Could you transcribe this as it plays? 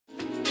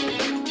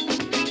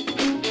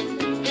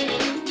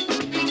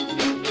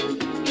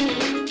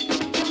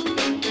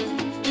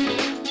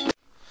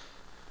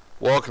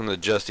welcome to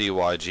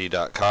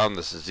JustEYG.com.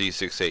 This is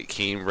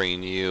Z68Keen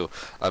bringing you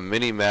a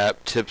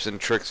mini-map tips and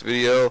tricks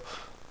video.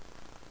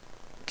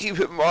 Keep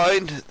in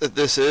mind that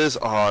this is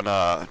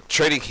on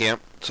training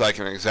camp, so I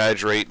can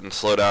exaggerate and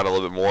slow down a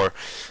little bit more,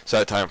 so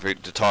I have time for you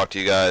to talk to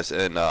you guys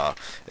and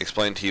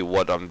explain to you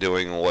what I'm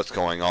doing and what's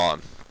going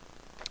on.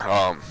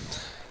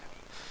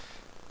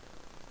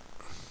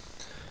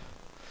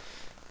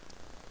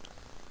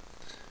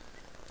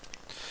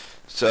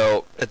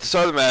 So at the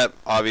start of the map,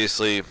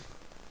 obviously,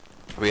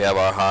 we have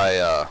our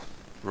high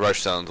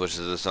rush zones, which is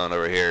this zone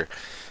over here.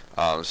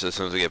 So as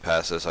soon as we get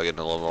past this, I'll get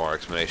into a little more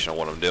explanation on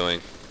what I'm doing.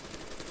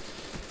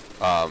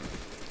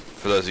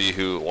 For those of you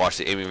who watched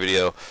the aiming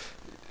video,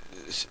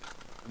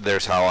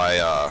 there's how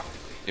I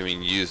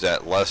use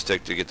that left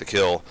stick to get the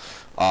kill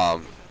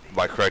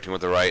by correcting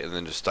with the right and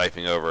then just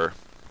sniping over.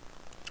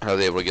 I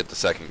was able to get the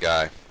second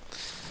guy.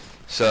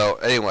 So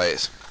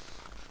anyways,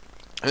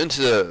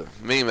 into the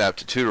mini-map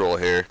tutorial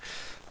here.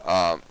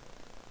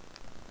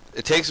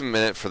 It takes a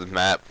minute for the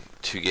map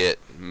to get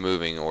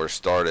moving, or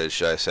started,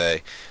 should I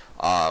say,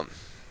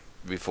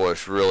 before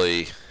it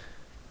really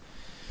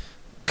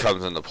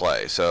comes into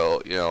play.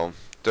 So,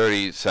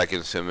 30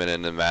 seconds to a minute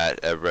in the map,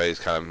 everybody's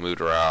kind of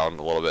moved around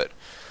a little bit.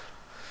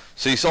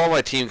 So you saw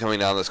my team coming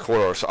down this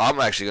corridor, so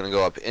I'm actually going to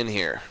go up in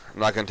here. I'm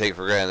not going to take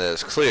for granted that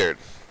it's cleared,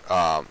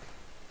 because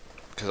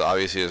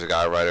obviously there's a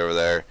guy right over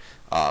there.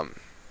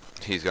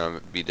 He's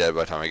going to be dead by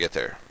the time I get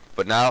there.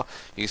 But now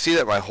you can see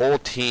that my whole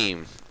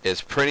team is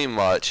pretty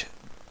much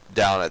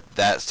down at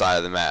that side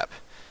of the map,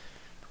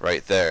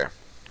 right there.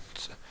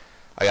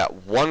 I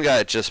got one guy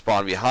that just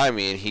spawned behind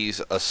me, and he's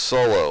a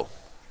solo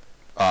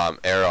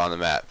arrow on the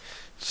map.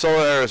 Solo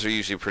arrows are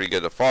usually pretty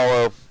good to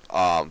follow,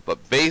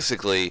 but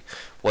basically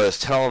what it's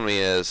telling me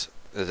is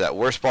that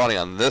we're spawning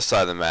on this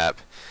side of the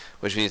map,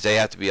 which means they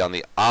have to be on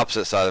the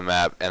opposite side of the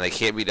map, and they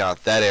can't be down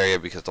at that area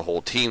because the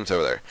whole team's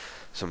over there.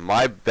 So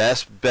my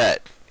best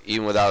bet,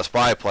 even without a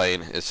spy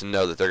plane, is to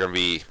know that they're going to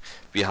be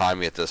behind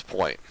me at this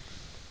point.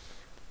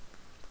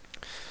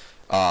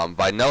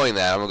 By knowing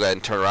that, I'm going to go ahead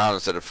and turn around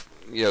instead of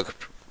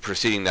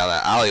proceeding down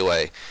that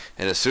alleyway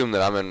and assume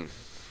that I'm in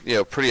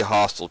pretty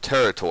hostile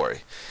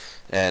territory.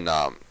 And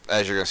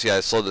as you're going to see,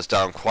 I slowed this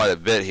down quite a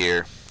bit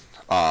here,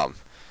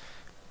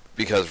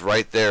 because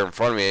right there in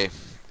front of me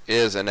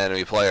is an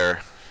enemy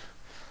player,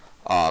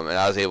 and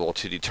I was able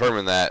to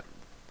determine that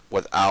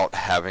without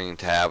having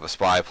to have a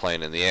spy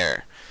plane in the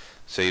air.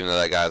 So even though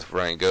that guy's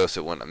running Ghost,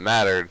 it wouldn't have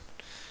mattered.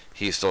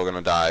 He's still going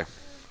to die,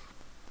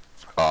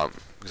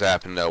 because I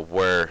happen to know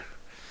where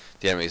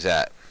the enemy's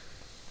at.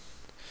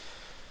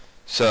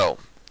 So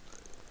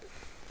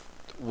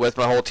with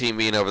my whole team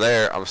being over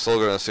there, I'm still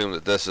going to assume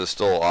that this is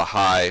still a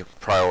high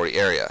priority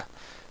area,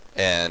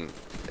 and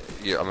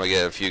I'm going to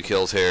get a few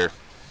kills here.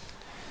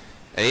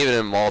 And even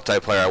in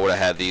multiplayer, I would have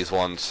had these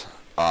ones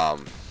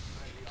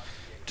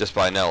just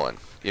by knowing.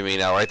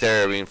 Now right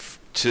there,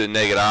 to the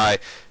naked eye,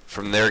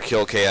 from their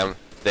kill cam,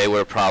 they would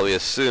have probably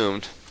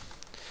assumed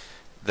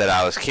that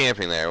I was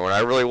camping there when I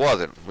really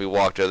wasn't. We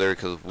walked over there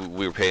because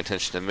we were paying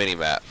attention to the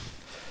mini-map.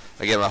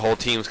 Again, my whole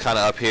team's kind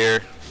of up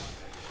here,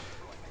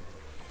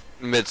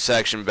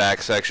 mid-section,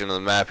 back section of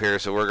the map here,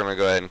 so we're going to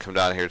go ahead and come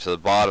down here to the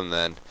bottom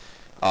then.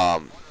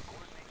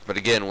 But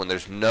again, when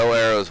there's no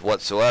arrows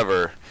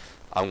whatsoever,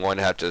 I'm going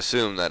to have to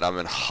assume that I'm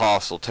in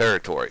hostile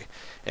territory.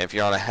 And if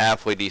you're on a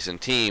halfway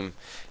decent team,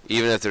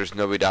 even if there's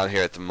nobody down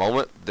here at the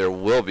moment, there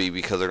will be,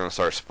 because they're going to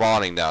start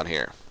spawning down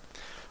here.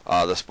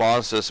 The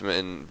spawn system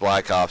in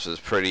Black Ops is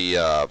pretty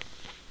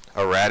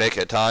erratic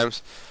at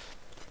times.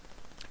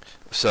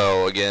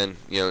 So again,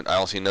 I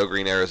don't see no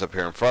green arrows up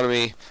here in front of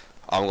me.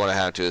 I'm going to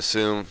have to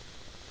assume,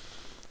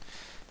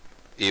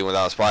 even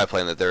without a spy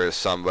plane, that there is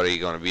somebody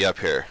going to be up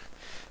here.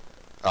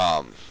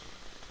 And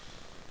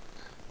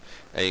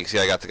you can see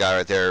I got the guy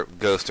right there,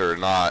 Ghost or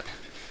not,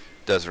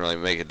 doesn't really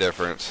make a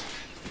difference.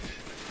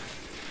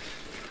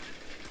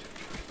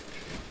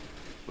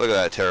 Look at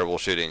that terrible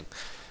shooting.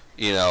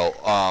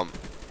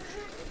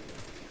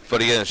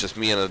 But again, it's just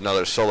me and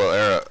another solo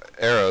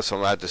arrow, so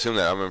I'm going to have to assume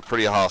that I'm in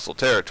pretty hostile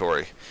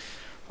territory.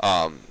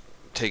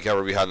 Take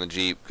cover behind the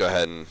Jeep, go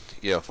ahead and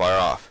fire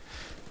off.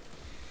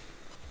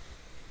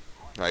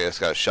 I just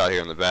got a shot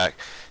here in the back.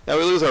 Now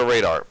we lose our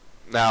radar.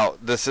 Now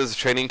this is a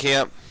training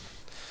camp,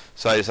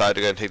 so I decided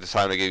to go and take the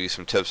time to give you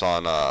some tips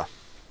on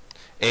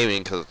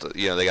aiming, because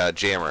they got a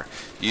jammer.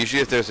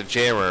 Usually if there's a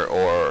jammer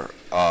or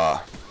a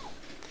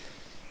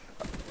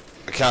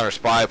counter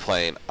spy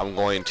plane, I'm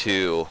going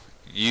to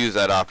use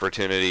that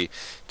opportunity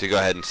to go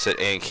ahead and sit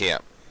and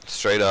camp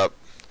straight up.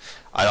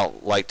 I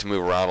don't like to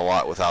move around a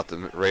lot without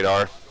the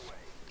radar,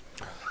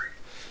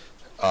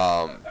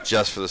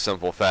 just for the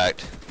simple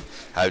fact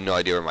I have no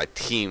idea where my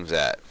team's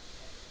at.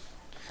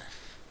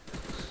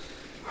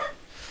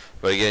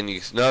 But again, you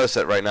can notice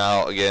that right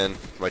now, again,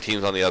 my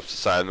team's on the opposite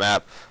side of the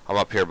map. I'm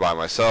up here by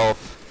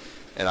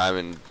myself, and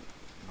I'm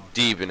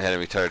deep in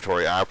enemy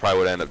territory. I probably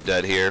would end up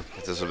dead here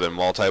if this would have been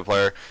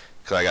multiplayer,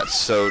 because I got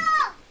so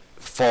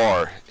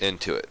far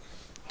into it.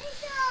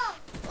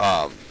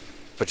 But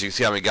you can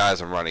see how many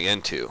guys I'm running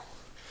into.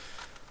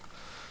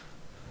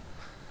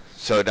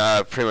 So now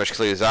I've pretty much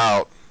cleared these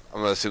out. I'm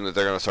going to assume that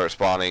they're going to start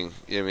spawning,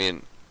 you know what I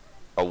mean,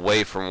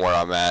 away from where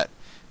I'm at.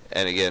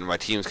 And again, my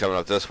team's coming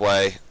up this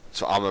way,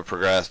 so I'm going to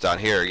progress down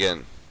here.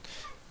 Again,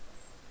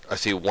 I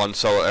see one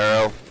solo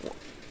arrow.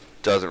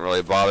 Doesn't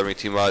really bother me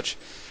too much.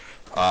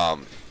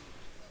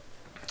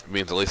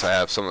 Means at least I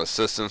have some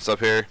assistance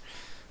up here.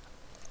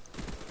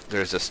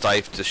 There's a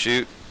stife to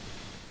shoot.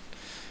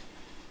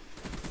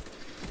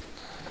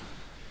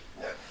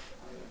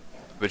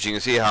 But you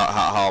can see how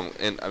I'm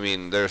in, I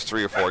mean, there's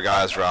 3 or 4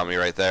 guys around me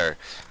right there.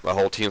 My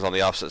whole team's on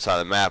the opposite side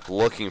of the map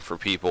looking for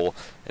people.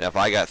 And if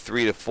I got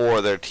 3 to 4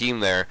 of their team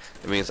there,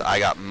 it means I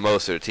got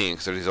most of the team,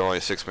 because these are only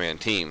 6-man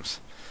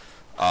teams.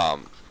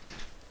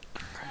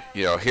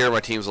 You know, here my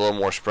team's a little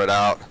more spread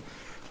out.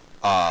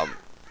 Kind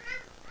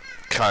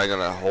of going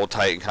to hold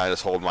tight and kind of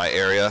just hold my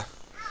area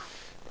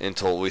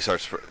until we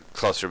start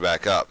cluster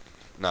back up.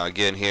 Now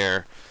again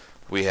here,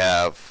 we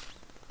have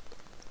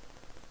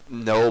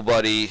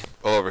nobody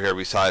over here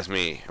besides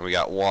me, and we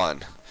got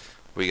 1.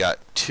 We got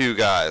 2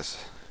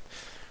 guys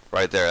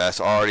right there. That's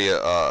already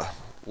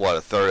what,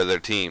 a third of their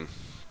team.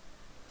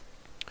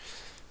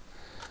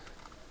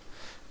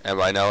 And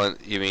by knowing,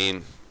 you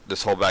mean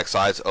this whole back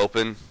side's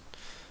open,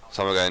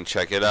 so I'm gonna go ahead and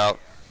check it out.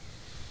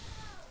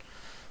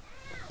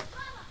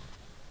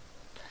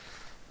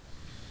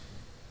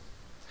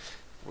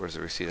 Where's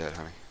the receipt at,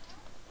 honey?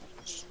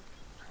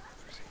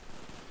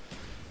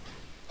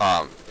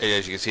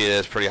 As you can see, it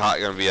is pretty hot.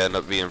 Going to end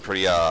up being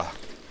pretty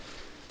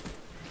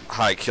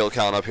high kill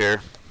count up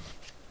here.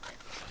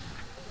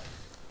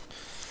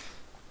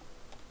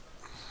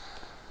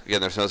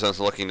 Again, there's no sense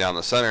in looking down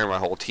the center. My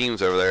whole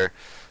team's over there.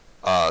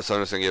 So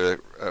I'm just going to give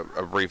it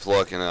a brief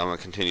look, and then I'm going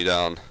to continue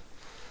down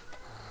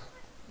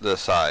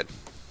this side.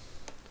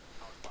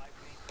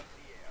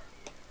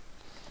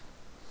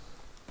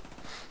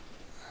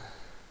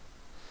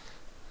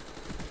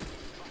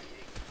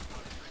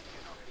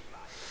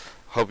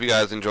 Hope you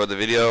guys enjoyed the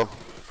video.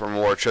 For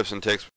more tips and tricks